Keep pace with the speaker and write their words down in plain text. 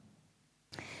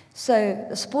So,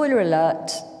 a spoiler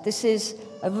alert, this is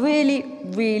a really,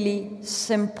 really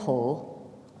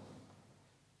simple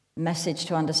message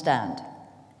to understand.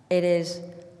 It is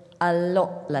a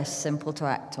lot less simple to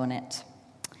act on it.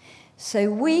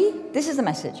 So this is the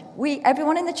message.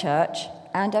 Everyone in the church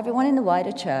and everyone in the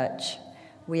wider church,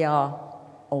 we are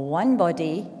one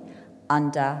body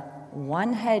under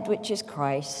one head, which is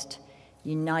Christ,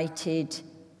 united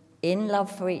in love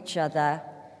for each other,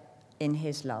 in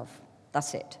his love.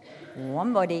 That's it.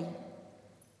 One body,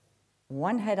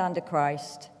 one head under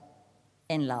Christ,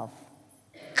 in love.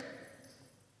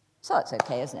 So it's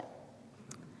okay, isn't it?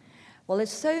 Well, there's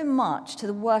so much to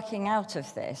the working out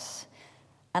of this,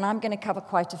 and I'm going to cover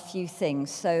quite a few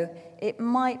things. So it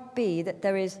might be that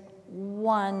there is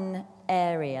one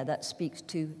area that speaks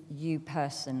to you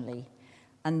personally,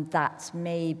 and that's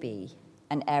maybe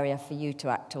an area for you to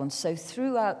act on. So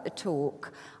throughout the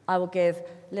talk, I will give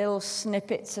little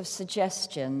snippets of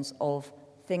suggestions of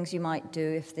things you might do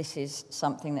if this is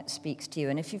something that speaks to you.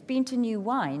 And if you've been to New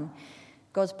Wine,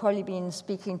 God's probably been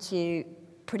speaking to you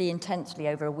pretty intensely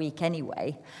over a week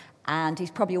anyway, and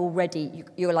he's probably already,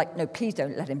 you're like, no, please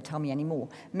don't let him tell me anymore.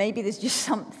 Maybe there's just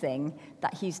something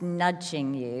that he's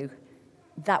nudging you.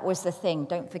 That was the thing.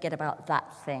 Don't forget about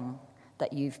that thing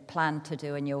that you've planned to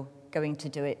do and you're going to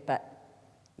do it, but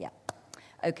yeah.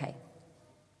 Okay.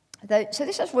 So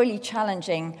this is really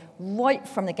challenging right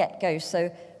from the get-go.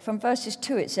 So from verses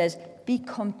 2 it says, be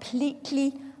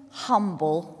completely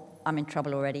humble, I'm in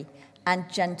trouble already, and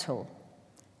gentle.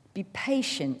 Be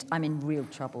patient, I'm in real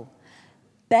trouble.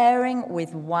 Bearing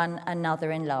with one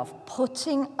another in love,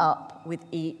 putting up with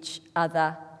each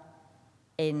other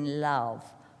in love.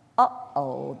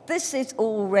 Uh-oh, this is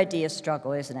already a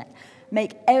struggle, isn't it?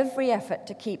 Make every effort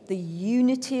to keep the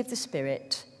unity of the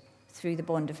Spirit through the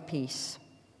bond of peace,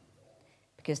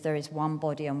 because there is one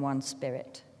body and one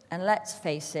Spirit. And let's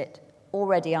face it,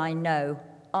 already I know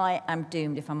I am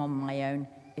doomed if I'm on my own.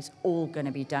 It's all going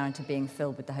to be down to being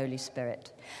filled with the Holy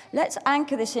Spirit. Let's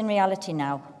anchor this in reality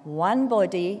now. One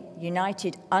body,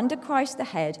 united under Christ the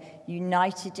head,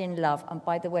 united in love. And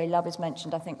by the way, love is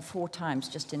mentioned, I think, 4 times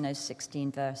just in those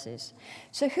 16 verses.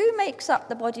 So who makes up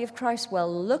the body of Christ?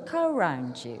 Well, look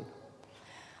around you.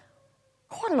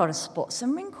 Quite a lot of spots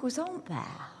and wrinkles, aren't there?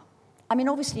 I mean,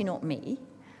 obviously not me,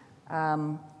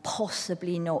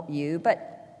 possibly not you,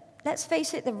 but let's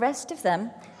face it, the rest of them,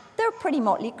 they're a pretty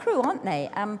motley crew, aren't they?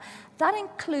 That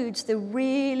includes the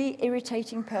really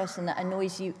irritating person that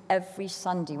annoys you every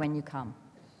Sunday when you come.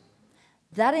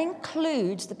 That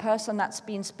includes the person that's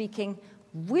been speaking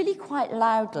really quite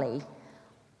loudly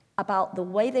about the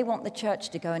way they want the church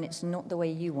to go, and it's not the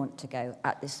way you want to go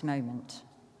at this moment.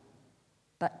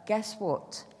 But guess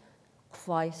what?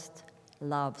 Christ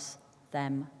loves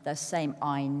them the same,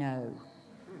 I know.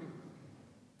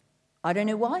 I don't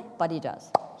know why, but he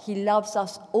does. He loves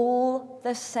us all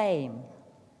the same.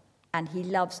 And he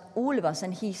loves all of us.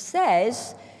 And he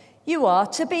says, you are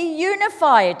to be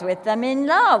unified with them in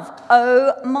love.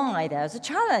 Oh my, there's a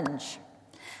challenge.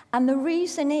 And the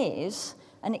reason is,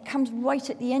 and it comes right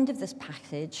at the end of this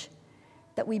passage,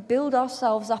 that we build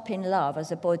ourselves up in love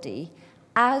as a body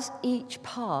as each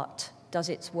part does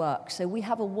its work. So we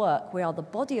have a work. We are the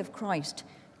body of Christ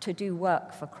to do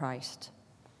work for Christ.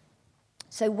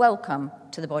 So welcome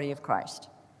to the body of Christ.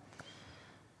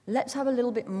 Let's have a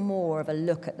little bit more of a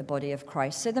look at the body of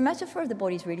Christ. So the metaphor of the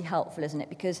body is really helpful, isn't it?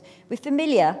 Because we're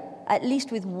familiar, at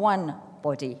least with one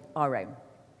body, our own.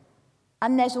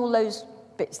 And there's all those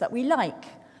bits that we like.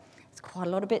 There's quite a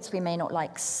lot of bits we may not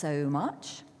like so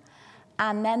much.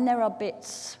 And then there are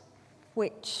bits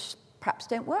which perhaps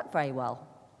don't work very well.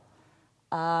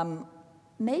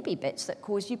 Maybe bits that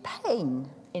cause you pain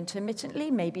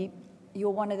intermittently. Maybe you're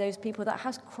one of those people that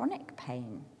has chronic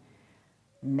pain.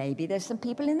 Maybe there's some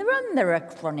people in the room that are a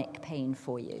chronic pain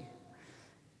for you.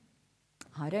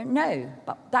 I don't know,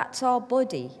 but that's our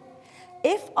body.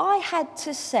 If I had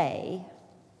to say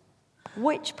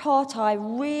which part I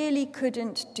really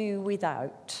couldn't do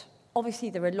without, obviously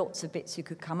there are lots of bits you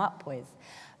could come up with,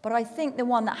 but I think the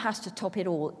one that has to top it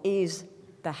all is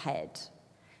the head.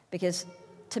 Because,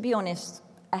 to be honest,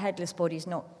 a headless body is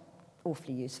not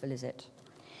awfully useful, is it?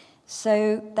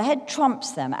 So the head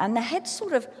trumps them, and the head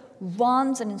sort of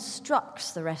runs and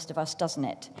instructs the rest of us, doesn't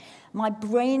it? My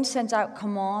brain sends out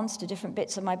commands to different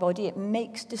bits of my body. It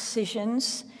makes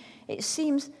decisions. It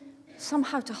seems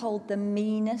somehow to hold the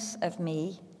meanness of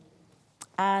me.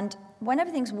 And when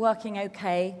everything's working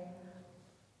okay,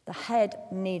 the head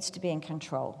needs to be in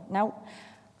control. Now,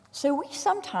 so we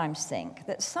sometimes think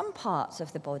that some parts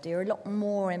of the body are a lot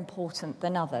more important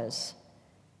than others.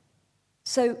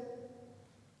 So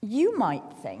you might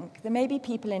think, there may be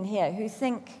people in here who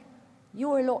think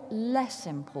you're a lot less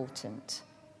important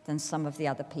than some of the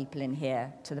other people in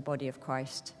here to the body of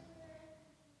Christ.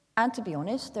 And to be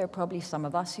honest, there are probably some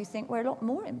of us who think we're a lot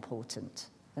more important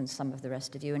than some of the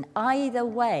rest of you. And either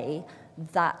way,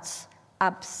 that's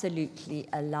absolutely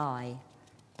a lie,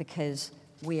 because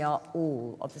we are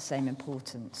all of the same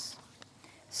importance.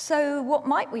 So what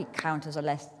might we count as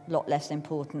a lot less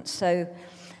important? So,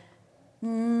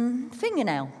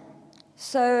 fingernail.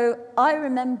 So I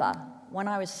remember when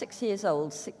I was 6 years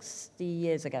old, 60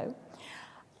 years ago,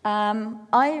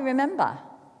 I remember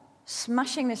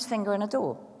smashing this finger in a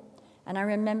door. And I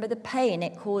remember the pain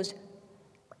it caused.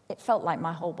 It felt like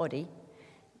my whole body.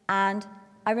 And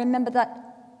I remember that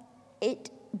it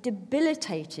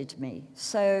debilitated me.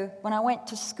 So when I went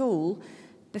to school,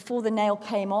 before the nail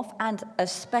came off, and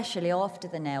especially after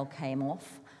the nail came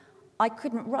off, I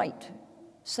couldn't write.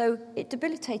 So it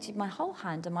debilitated my whole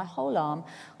hand and my whole arm.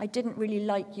 I didn't really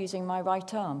like using my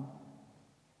right arm.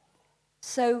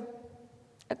 So,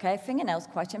 okay, fingernail's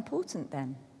quite important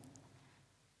then.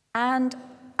 And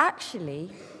actually,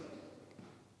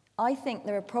 I think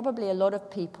there are probably a lot of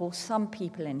people, some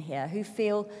people in here, who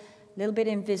feel a little bit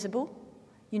invisible.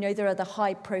 You know, there are the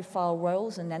high-profile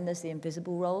roles, and then there's the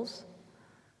invisible roles.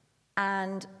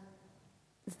 And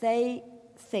they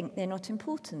think they're not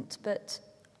important. But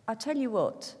I'll tell you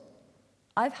what,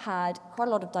 I've had quite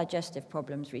a lot of digestive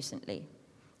problems recently.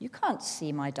 You can't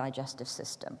see my digestive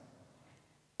system,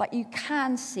 but you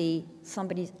can see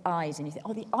somebody's eyes, and you think,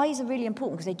 oh, the eyes are really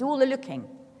important because they do all the looking.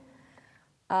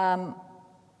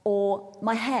 Or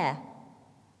my hair.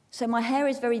 So my hair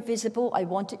is very visible. I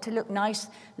want it to look nice.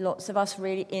 Lots of us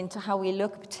really into how we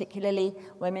look, particularly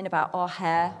women, about our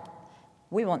hair.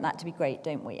 We want that to be great,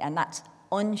 don't we? And that's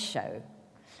on show.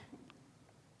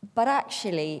 But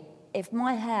actually, if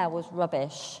my hair was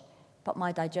rubbish, but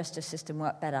my digestive system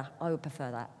worked better, I would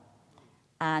prefer that.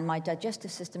 And my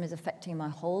digestive system is affecting my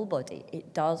whole body.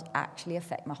 It does actually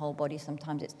affect my whole body.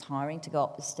 Sometimes it's tiring to go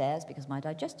up the stairs because my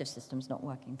digestive system's not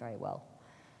working very well.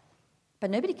 But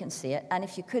nobody can see it, and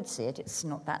if you could see it, it's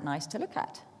not that nice to look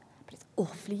at. But it's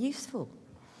awfully useful.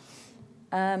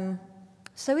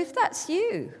 So if that's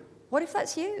you, what if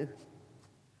that's you?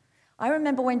 I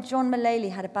remember when John Mullally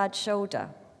had a bad shoulder,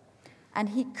 and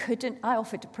he couldn't, I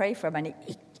offered to pray for him, and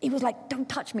he was like, don't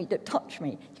touch me, don't touch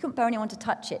me. He couldn't bear anyone to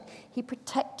touch it. He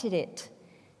protected it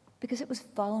because it was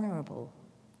vulnerable.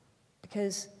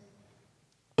 Because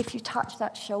if you touch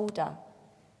that shoulder,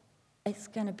 it's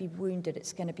going to be wounded,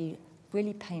 it's going to be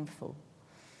really painful.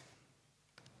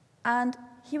 And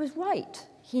he was right.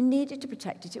 He needed to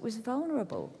protect it. It was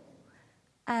vulnerable.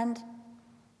 And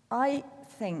I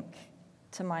think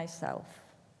to myself,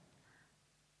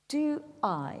 do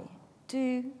I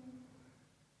do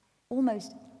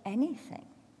almost anything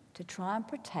to try and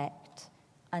protect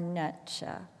and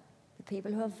nurture the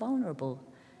people who are vulnerable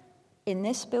in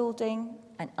this building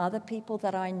and other people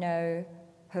that I know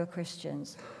who are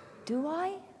Christians? Do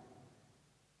I?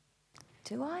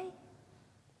 Do I?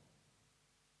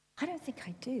 I don't think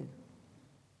I do.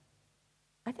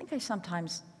 I think I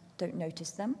sometimes don't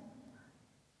notice them.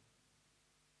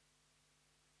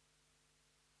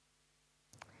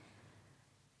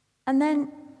 And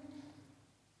then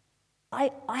I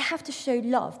have to show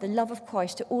love, the love of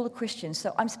Christ, to all the Christians.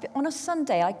 So on a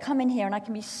Sunday, I come in here and I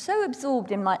can be so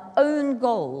absorbed in my own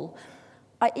goal,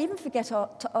 I even forget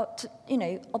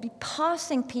I'll be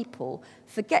passing people,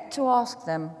 forget to ask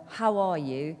them, how are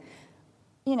you?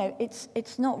 You know,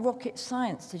 it's not rocket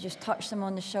science to just touch them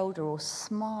on the shoulder or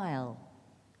smile.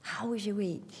 How was your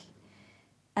week?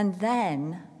 And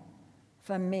then,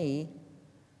 for me,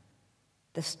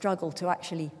 the struggle to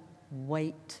actually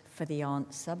wait for the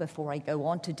answer before I go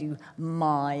on to do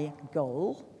my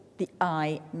goal, the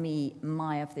I, me,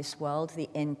 my of this world, the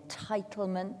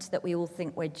entitlement that we all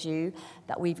think we're due,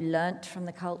 that we've learnt from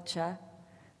the culture,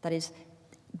 that is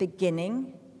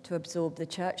beginning to absorb the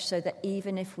church, so that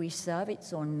even if we serve,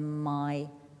 it's on my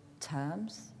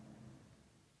terms.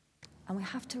 And we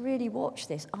have to really watch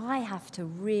this. I have to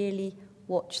really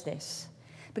watch this.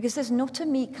 Because there's not a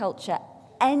me culture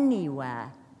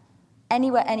anywhere.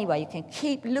 Anywhere. You can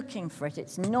keep looking for it.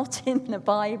 It's not in the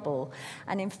Bible.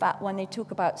 And in fact, when they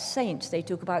talk about saints, they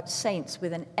talk about saints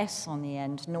with an S on the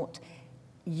end, not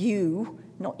you,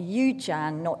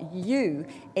 Jan, not you.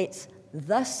 It's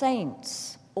the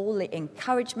saints. All the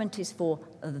encouragement is for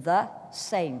the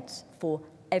saints, for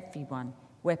everyone.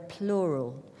 We're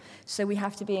plural. So we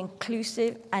have to be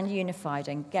inclusive and unified.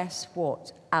 And guess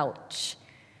what? Ouch.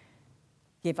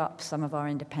 Give up some of our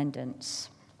independence.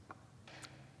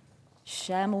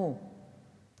 Share more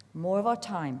of our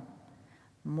time,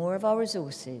 more of our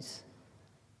resources,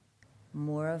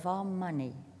 more of our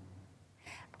money,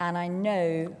 And I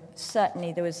know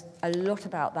certainly there was a lot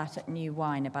about that at New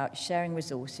Wine, about sharing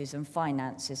resources and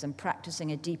finances and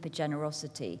practicing a deeper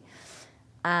generosity.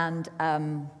 And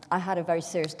I had a very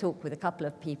serious talk with a couple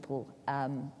of people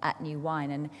at New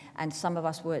Wine, and some of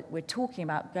us were talking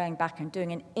about going back and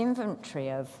doing an inventory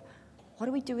of what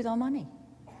do we do with our money?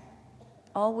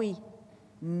 Are we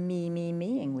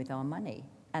meing with our money?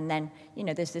 And then,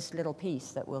 there's this little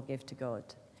piece that we'll give to God.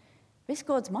 But it's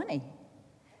God's money.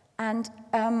 And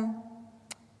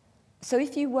so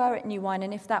if you were at New Wine,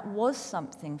 and if that was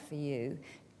something for you,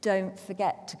 don't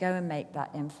forget to go and make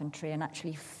that inventory and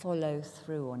actually follow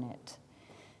through on it.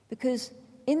 Because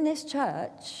in this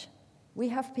church, we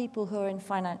have people who are in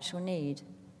financial need,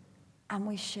 and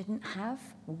we shouldn't have.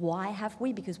 Why have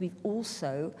we? Because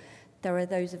there are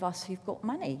those of us who've got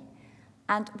money.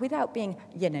 And without being,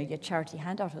 your charity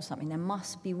handout or something, there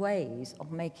must be ways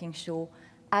of making sure,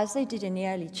 as they did in the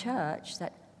early church,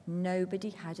 that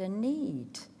nobody had a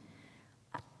need.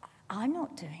 I'm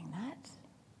not doing that.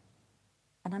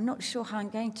 And I'm not sure how I'm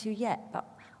going to yet, but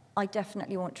I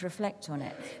definitely want to reflect on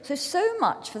it. So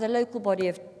much for the local body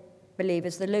of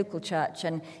believers, the local church.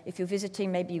 And if you're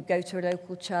visiting, maybe you go to a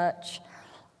local church.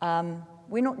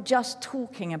 We're not just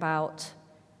talking about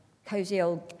cosy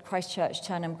old Christchurch,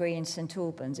 Turnham Green, St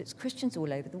Albans. It's Christians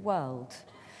all over the world.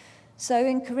 So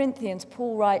in Corinthians,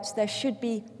 Paul writes, there should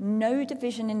be no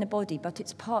division in the body, but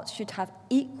its parts should have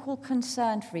equal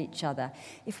concern for each other.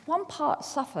 If one part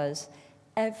suffers,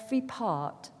 every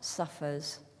part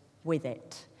suffers with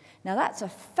it. Now that's a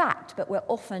fact, but we're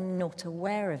often not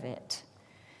aware of it.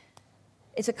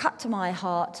 It's a cut to my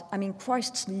heart.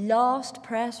 Christ's last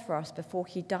prayers for us before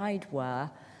he died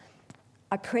were,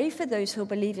 I pray for those who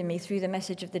believe in me through the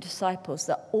message of the disciples,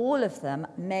 that all of them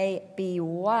may be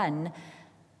one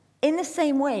in the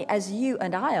same way as you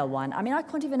and I are one. I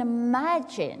can't even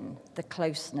imagine the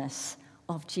closeness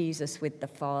of Jesus with the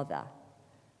Father.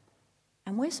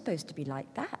 And we're supposed to be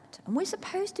like that. And we're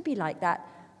supposed to be like that,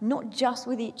 not just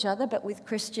with each other, but with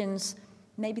Christians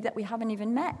maybe that we haven't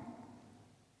even met.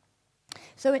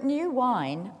 So at New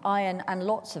Wine, I and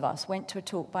lots of us went to a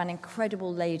talk by an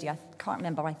incredible lady. I can't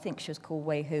remember, I think she was called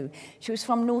Wei Hu. She was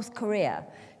from North Korea.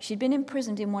 She'd been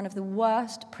imprisoned in one of the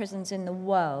worst prisons in the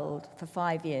world for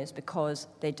 5 years because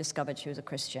they discovered she was a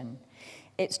Christian.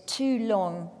 It's too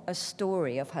long a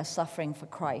story of her suffering for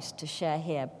Christ to share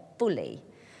here fully.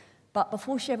 But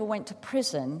before she ever went to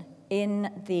prison,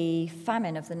 in the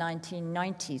famine of the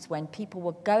 1990s, when people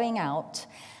were going out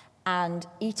and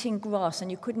eating grass,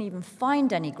 and you couldn't even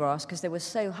find any grass because they were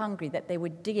so hungry that they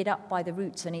would dig it up by the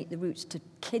roots and eat the roots to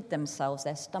kid themselves,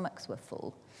 their stomachs were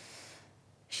full.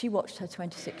 She watched her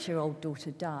 26-year-old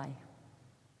daughter die,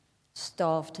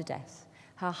 starved to death.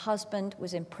 Her husband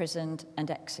was imprisoned and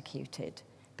executed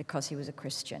because he was a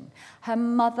Christian. Her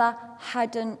mother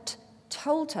hadn't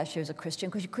told her she was a Christian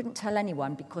because she couldn't tell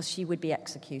anyone because she would be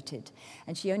executed.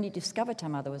 And she only discovered her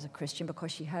mother was a Christian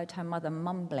because she heard her mother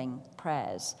mumbling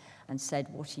prayers and said,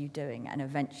 "What are you doing?" And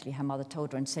eventually her mother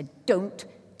told her and said, "Don't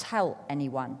tell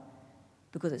anyone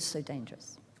because it's so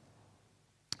dangerous."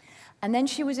 And then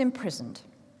she was imprisoned.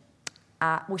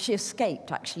 She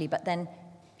escaped, actually, but then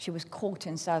she was caught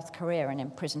in South Korea and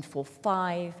imprisoned for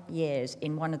 5 years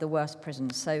in one of the worst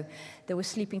prisons. So there were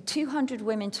sleeping 200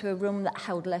 women to a room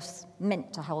that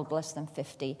meant to hold less than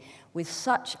 50, with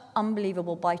such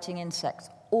unbelievable biting insects.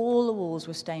 All the walls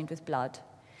were stained with blood.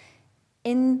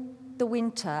 In the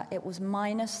winter, it was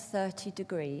minus 30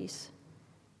 degrees,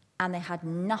 and they had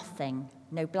nothing,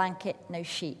 no blanket, no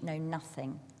sheet, no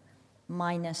nothing.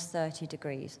 Minus 30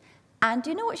 degrees. And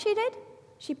do you know what she did?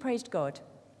 She praised God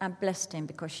and blessed him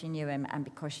because she knew him and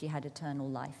because she had eternal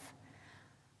life.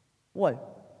 Whoa.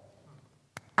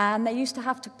 And they used to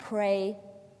have to pray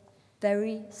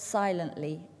very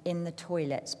silently in the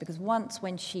toilets because once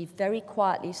when she very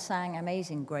quietly sang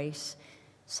Amazing Grace,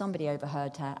 somebody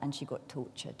overheard her and she got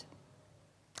tortured.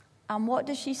 And what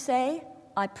does she say?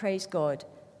 I praise God.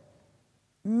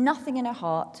 Nothing in her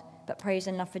heart but praise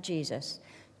enough for Jesus.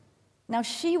 Now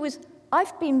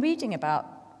I've been reading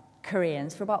about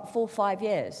Koreans for about 4 or 5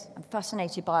 years. I'm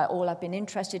fascinated by it all. I've been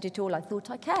interested in it all. I thought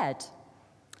I cared.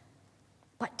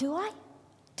 But do I?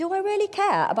 Do I really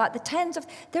care about the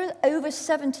there are over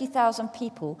 70,000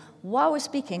 people while we're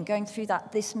speaking going through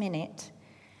that this minute.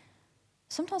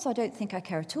 Sometimes I don't think I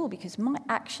care at all because my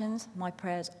actions, my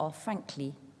prayers are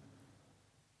frankly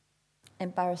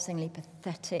embarrassingly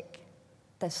pathetic.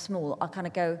 They're small. I kind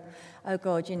of go, oh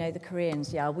God, the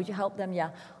Koreans, yeah, would you help them?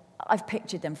 Yeah. I've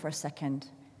pictured them for a second.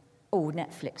 Oh,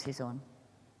 Netflix is on.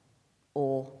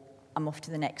 Or I'm off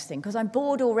to the next thing, because I'm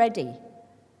bored already.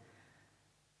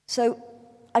 So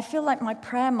I feel like my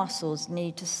prayer muscles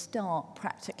need to start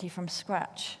practically from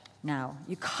scratch now.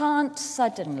 You can't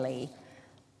suddenly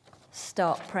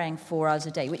start praying 4 hours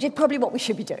a day, which is probably what we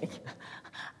should be doing.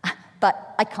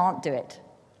 But I can't do it.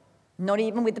 Not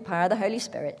even with the power of the Holy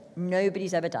Spirit.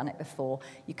 Nobody's ever done it before.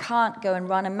 You can't go and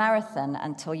run a marathon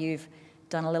until you've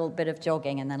done a little bit of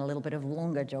jogging and then a little bit of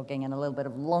longer jogging and a little bit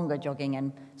of longer jogging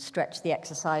and stretch the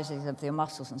exercises of your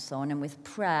muscles and so on. And with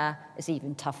prayer, it's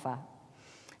even tougher.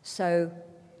 So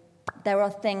there are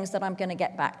things that I'm going to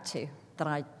get back to that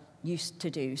I used to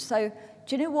do. So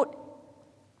do you know what?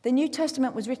 The New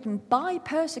Testament was written by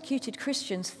persecuted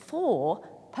Christians for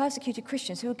persecuted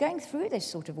Christians who are going through this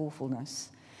sort of awfulness.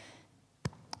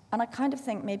 And I kind of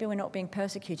think maybe we're not being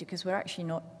persecuted because we're actually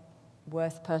not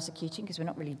worth persecuting because we're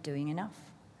not really doing enough.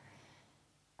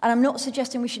 And I'm not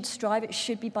suggesting we should strive. It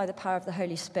should be by the power of the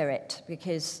Holy Spirit,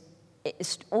 because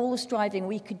all the striving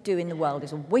we could do in the world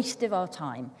is a waste of our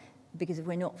time, because if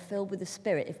we're not filled with the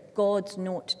Spirit, if God's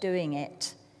not doing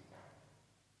it,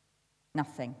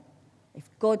 nothing. If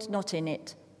God's not in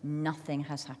it, nothing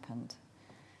has happened.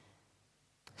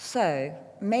 So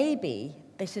maybe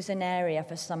this is an area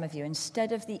for some of you.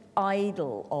 Instead of the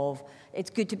idol of, it's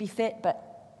good to be fit, but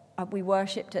we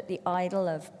worshipped at the idol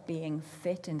of being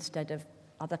fit instead of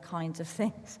other kinds of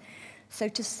things. So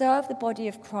to serve the body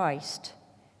of Christ,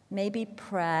 maybe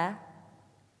prayer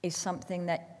is something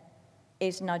that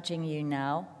is nudging you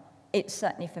now. It's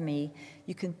certainly for me.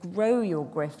 You can grow your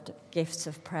gifts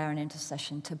of prayer and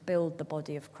intercession to build the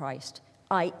body of Christ,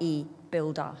 i.e.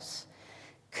 build us.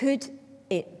 Could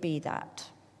it be that?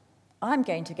 I'm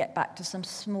going to get back to some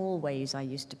small ways I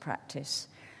used to practice.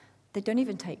 They don't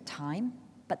even take time,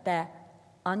 but they're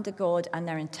under God and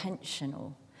they're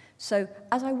intentional. So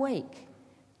as I wake,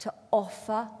 to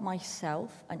offer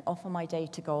myself and offer my day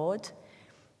to God,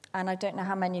 and I don't know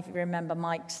how many of you remember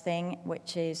Mike's thing,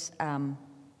 which is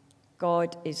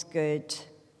God is good,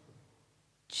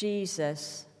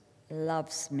 Jesus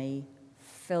loves me,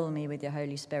 fill me with your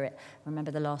Holy Spirit.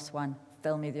 Remember the last one,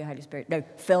 fill me with your Holy Spirit. No,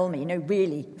 fill me, no,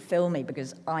 really, fill me,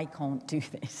 because I can't do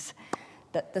this.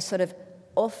 That the sort of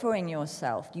offering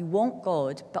yourself, you want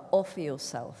God, but offer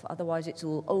yourself. Otherwise it's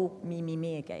all,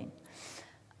 me again.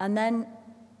 And then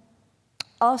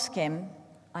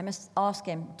I must ask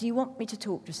him, do you want me to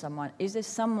talk to someone? Is there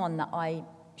someone that I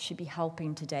should be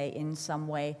helping today in some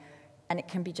way? And it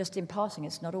can be just in passing.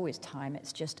 It's not always time.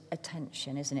 It's just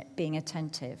attention, isn't it? Being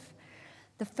attentive.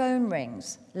 The phone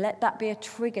rings. Let that be a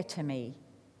trigger to me.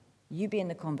 You be in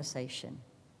the conversation.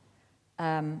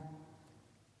 I'm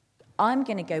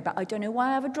going to go back. I don't know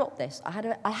why I ever dropped this. I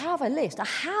have a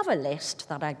list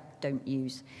that I don't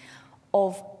use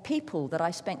of people that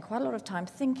I spent quite a lot of time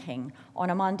thinking. On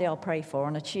a Monday I'll pray for,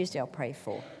 on a Tuesday I'll pray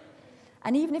for.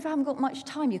 And even if I haven't got much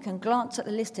time, you can glance at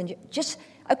the list and just,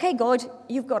 okay, God,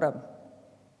 you've got them.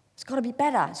 It's got to be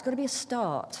better. It's got to be a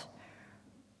start.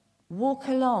 Walk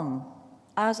along.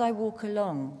 As I walk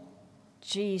along,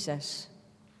 Jesus,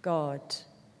 God,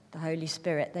 the Holy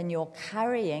Spirit, then you're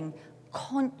carrying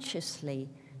consciously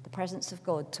the presence of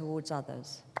God towards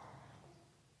others.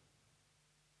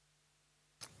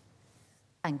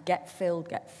 And get filled,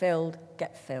 get filled,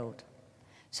 get filled.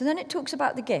 So then it talks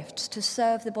about the gifts. To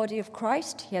serve the body of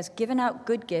Christ, he has given out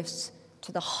good gifts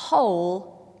to the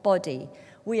whole body.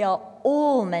 We are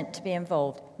all meant to be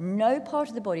involved. No part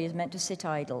of the body is meant to sit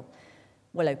idle.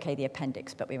 Well, okay, the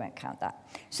appendix, but we won't count that.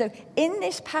 So in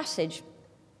this passage,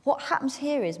 what happens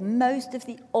here is most of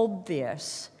the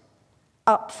obvious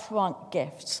upfront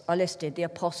gifts are listed. The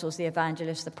apostles, the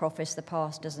evangelists, the prophets, the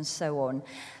pastors, and so on.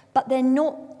 But they're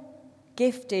not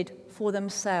gifted for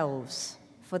themselves,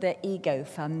 for their ego,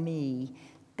 for me.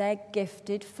 They're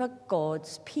gifted for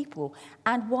God's people.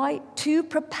 And why? To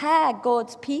prepare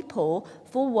God's people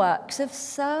for works of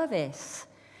service.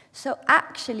 So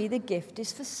actually the gift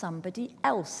is for somebody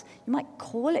else. You might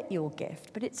call it your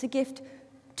gift, but it's a gift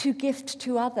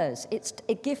to others. It's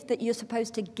a gift that you're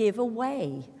supposed to give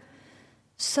away.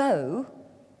 So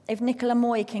if Nicola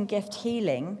Moy can gift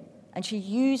healing,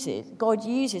 and God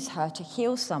uses her to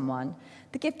heal someone,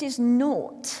 the gift is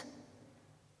not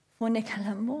for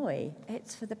Nicola Moy.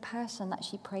 It's for the person that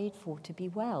she prayed for to be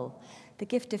well. The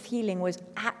gift of healing was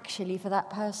actually for that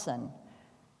person.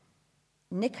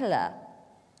 Nicola,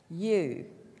 you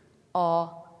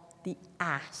are the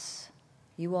ass.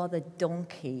 You are the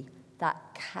donkey that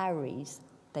carries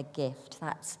the gift.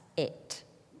 That's it.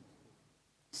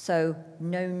 So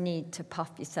no need to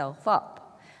puff yourself up.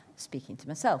 Speaking to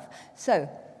myself. So,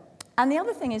 and the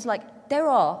other thing is, like, there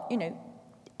are,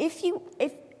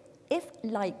 if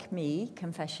like me,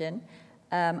 confession,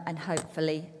 and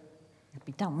hopefully it'll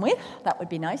be done with, that would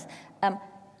be nice,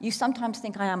 you sometimes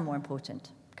think I am more important.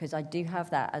 because I do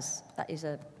have that is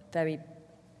a very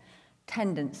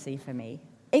tendency for me.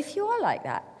 If you are like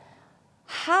that,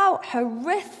 how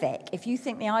horrific if you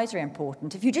think the eyes are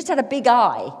important. If you just had a big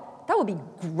eye, that would be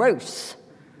gross.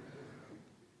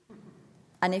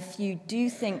 And if you do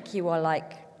think you are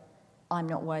like, I'm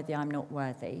not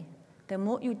worthy, then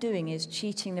what you're doing is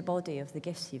cheating the body of the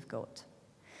gifts you've got.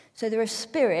 So there are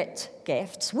spirit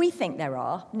gifts. We think there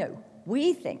are. No,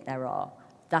 we think there are.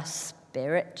 The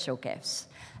spiritual gifts.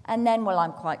 And then, well,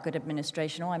 I'm quite good at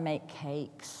administration, or I make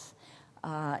cakes,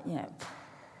 And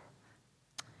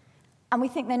we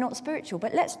think they're not spiritual.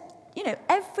 But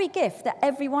every gift that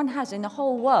everyone has in the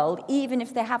whole world, even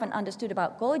if they haven't understood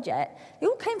about God yet, they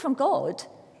all came from God.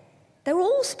 They're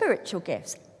all spiritual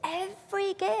gifts.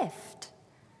 Every gift.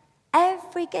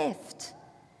 Every gift.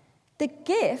 The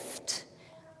gift,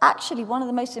 actually one of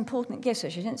the most important gifts,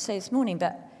 which I didn't say this morning,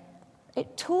 but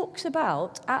it talks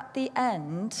about, at the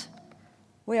end,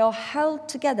 we are held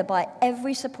together by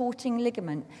every supporting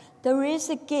ligament. There is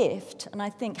a gift, and I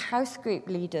think house group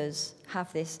leaders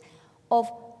have this, of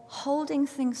holding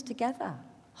things together,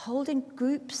 holding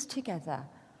groups together,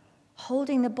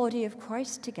 holding the body of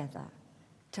Christ together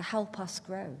to help us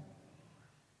grow.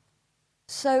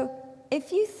 So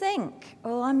if you think,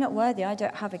 oh, I'm not worthy, I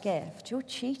don't have a gift, you're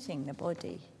cheating the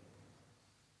body.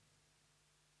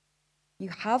 You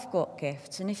have got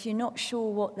gifts, and if you're not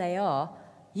sure what they are,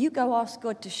 you go ask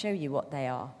God to show you what they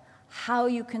are, how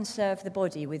you can serve the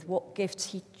body with what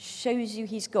gifts he shows you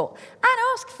he's got, and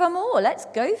ask for more. Let's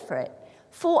go for it.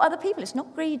 For other people, it's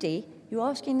not greedy. You're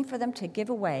asking for them to give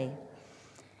away.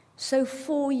 So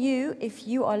for you, if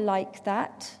you are like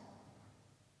that,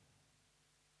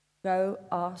 go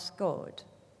ask God,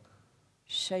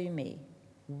 show me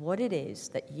what it is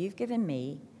that you've given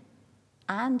me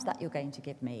and that you're going to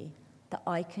give me that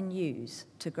I can use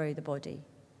to grow the body.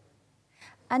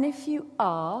 And if you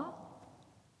are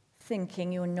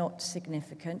thinking you're not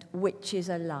significant, which is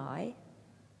a lie,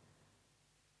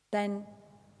 then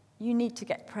you need to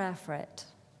get prayer for it.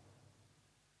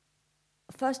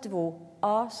 First of all,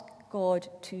 ask God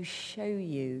to show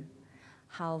you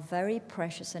how very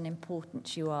precious and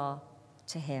important you are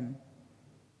to him,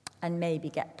 and maybe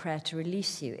get prayer to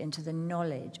release you into the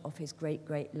knowledge of his great,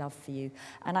 great love for you.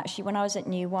 And actually, when I was at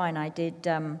New Wine,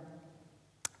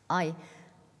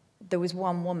 there was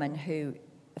one woman who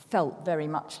felt very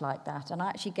much like that, and I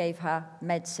actually gave her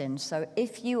medicine. So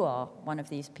if you are one of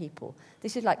these people,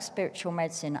 this is like spiritual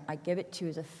medicine. I give it to you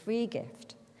as a free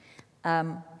gift,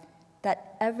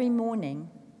 that every morning,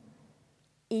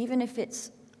 even if it's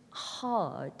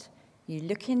hard, you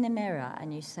look in the mirror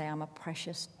and you say, I'm a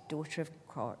precious daughter of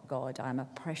God, I'm a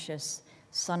precious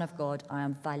son of God, I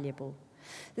am valuable.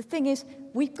 The thing is,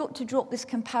 we've got to drop this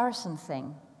comparison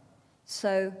thing.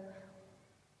 So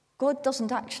God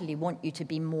doesn't actually want you to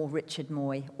be more Richard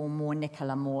Moy or more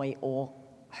Nicola Moy or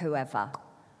whoever.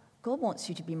 God wants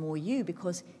you to be more you,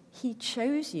 because he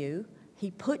chose you,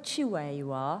 he put you where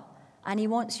you are, and he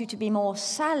wants you to be more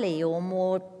Sally or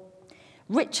more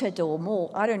Richard or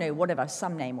more, I don't know, whatever,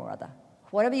 some name or other.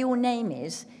 Whatever your name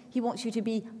is, he wants you to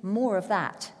be more of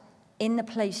that in the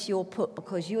place you're put,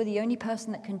 because you're the only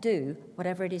person that can do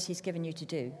whatever it is he's given you to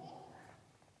do.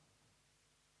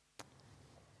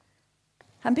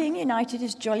 And being united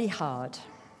is jolly hard,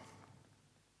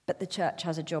 but the church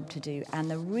has a job to do. And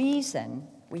the reason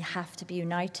we have to be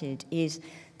united is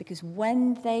because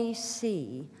when they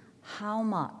see how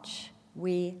much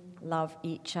we love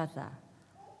each other,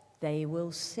 they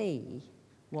will see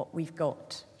what we've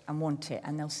got and want it,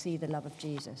 and they'll see the love of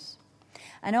Jesus.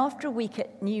 And after a week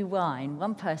at New Wine,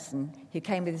 one person who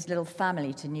came with his little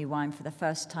family to New Wine for the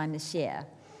first time this year,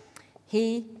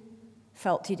 he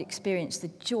felt he'd experienced the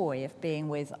joy of being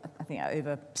with, I think,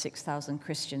 over 6,000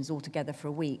 Christians all together for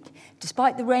a week.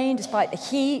 Despite the rain, despite the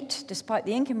heat, despite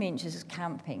the inconveniences of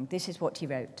camping, this is what he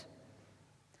wrote.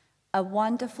 A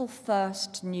wonderful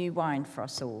first New Wine for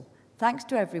us all. Thanks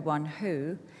to everyone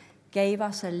who gave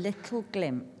us a little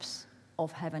glimpse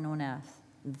of heaven on earth.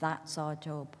 That's our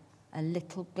job. A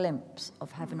little glimpse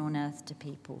of heaven on earth to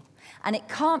people. And it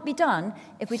can't be done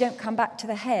if we don't come back to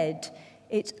the head.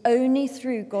 It's only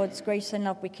through God's grace and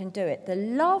love we can do it. The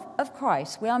love of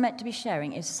Christ we are meant to be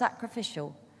sharing is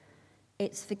sacrificial.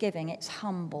 It's forgiving. It's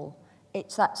humble.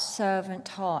 It's that servant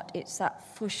heart. It's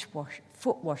that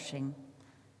foot washing.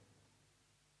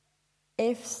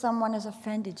 If someone has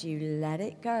offended you, let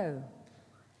it go.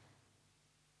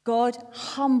 God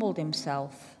humbled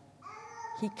himself.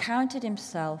 He counted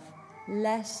himself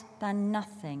less than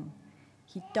nothing.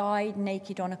 He died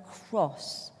naked on a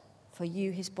cross for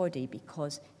you, his body,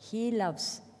 because he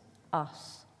loves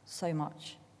us so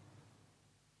much.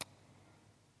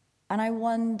 And I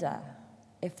wonder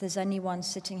if there's anyone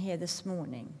sitting here this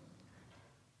morning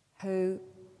who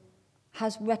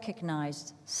has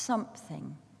recognized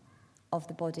something of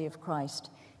the body of Christ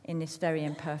in this very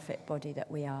imperfect body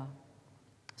that we are.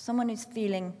 Someone who's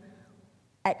feeling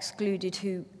excluded,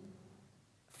 who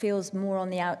feels more on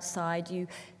the outside. You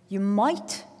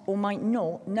might or might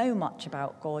not know much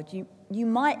about God. You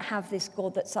might have this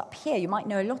God that's up here. You might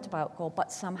know a lot about God,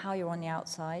 but somehow you're on the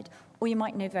outside. Or you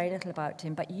might know very little about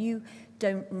him, but you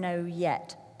don't know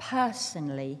yet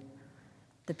personally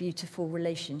the beautiful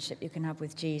relationship you can have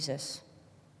with Jesus,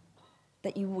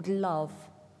 that you would love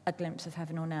a glimpse of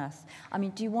heaven on earth. I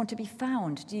mean, do you want to be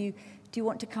found? Do you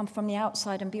want to come from the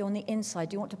outside and be on the inside?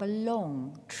 Do you want to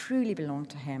belong, truly belong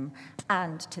to him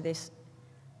and to this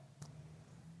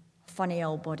funny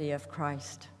old body of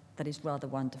Christ that is rather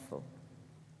wonderful?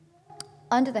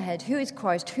 Under the head, who is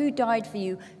Christ? Who died for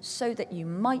you so that you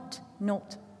might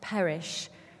not perish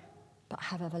but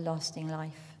have everlasting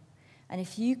life? And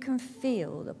if you can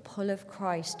feel the pull of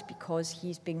Christ because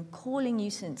he's been calling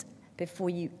you since before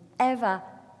you ever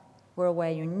were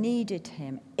aware you needed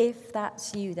him, if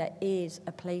that's you, there is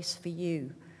a place for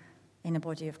you in the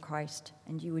body of Christ,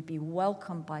 and you would be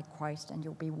welcomed by Christ and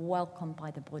you'll be welcomed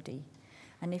by the body.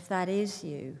 And if that is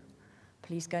you,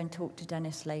 please go and talk to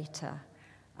Dennis later.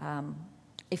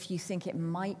 If you think it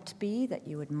might be that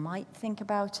you might think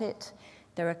about it,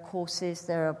 there are courses,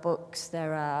 there are books,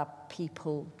 there are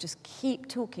people. Just keep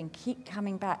talking, keep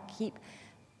coming back, keep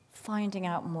finding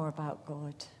out more about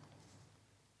God.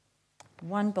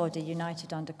 One body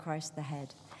united under Christ the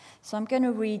head. So I'm going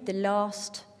to read the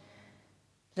last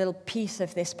little piece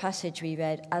of this passage we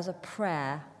read as a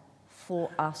prayer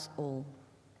for us all.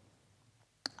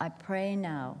 I pray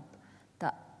now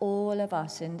that all of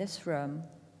us in this room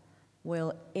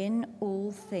will in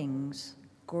all things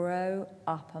grow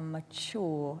up and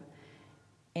mature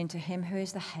into him who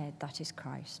is the head, that is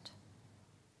Christ.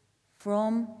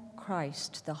 From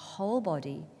Christ, the whole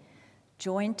body,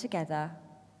 joined together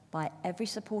by every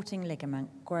supporting ligament,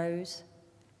 grows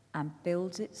and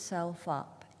builds itself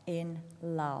up in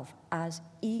love as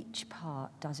each part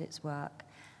does its work.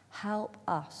 Help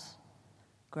us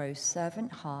grow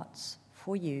servant hearts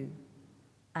for you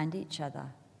and each other.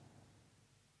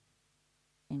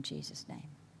 In Jesus' name,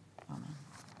 amen.